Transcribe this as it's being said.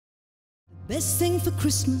best thing for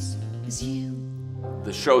Christmas is you.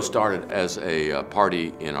 The show started as a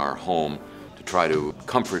party in our home to try to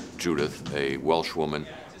comfort Judith, a Welsh woman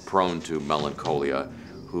prone to melancholia,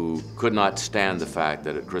 who could not stand the fact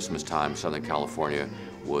that at Christmas time, Southern California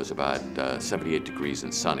was about 78 degrees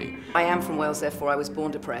and sunny. I am from Wales, therefore I was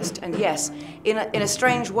born depressed. And yes, in a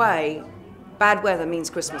strange way, bad weather means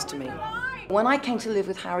Christmas to me. When I came to live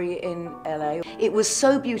with Harry in LA, it was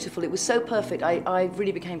so beautiful, it was so perfect, I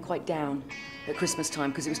really became quite down at Christmas time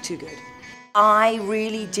because it was too good. I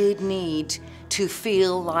really did need to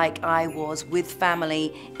feel like I was with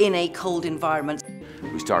family in a cold environment.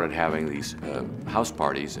 We started having these house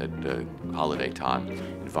parties at holiday time,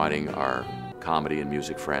 inviting our comedy and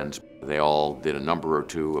music friends. They all did a number or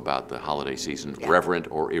two about the holiday season, yeah. Reverent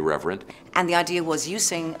or irreverent. And the idea was you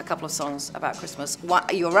sing a couple of songs about Christmas,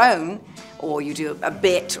 your own, or you do a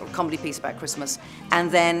bit or a comedy piece about Christmas, and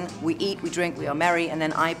then we eat, we drink, we are merry, and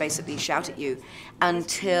then I basically shout at you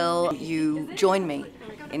until you join me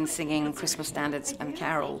in singing Christmas standards and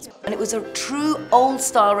carols. And it was a true old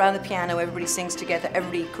style around the piano. Everybody sings together,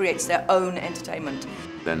 everybody creates their own entertainment.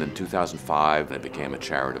 Then in 2005, it became a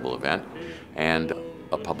charitable event, and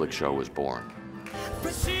a public show was born.